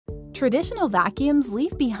Traditional vacuums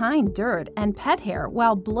leave behind dirt and pet hair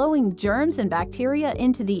while blowing germs and bacteria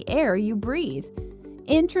into the air you breathe.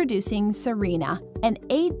 Introducing Sirena, an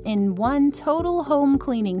 8-in-1 total home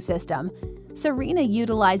cleaning system. Sirena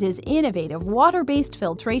utilizes innovative water-based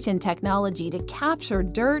filtration technology to capture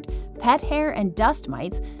dirt, pet hair, and dust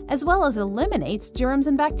mites, as well as eliminates germs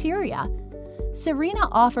and bacteria. Sirena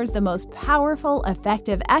offers the most powerful,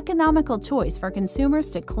 effective, economical choice for consumers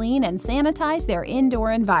to clean and sanitize their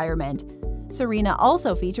indoor environment. Sirena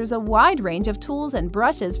also features a wide range of tools and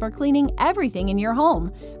brushes for cleaning everything in your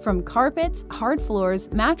home, from carpets, hard floors,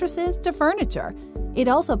 mattresses, to furniture. It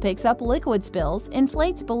also picks up liquid spills,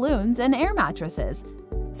 inflates balloons, and air mattresses.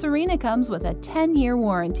 Sirena comes with a 10-year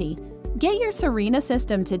warranty. Get your Sirena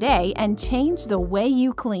system today and change the way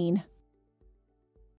you clean.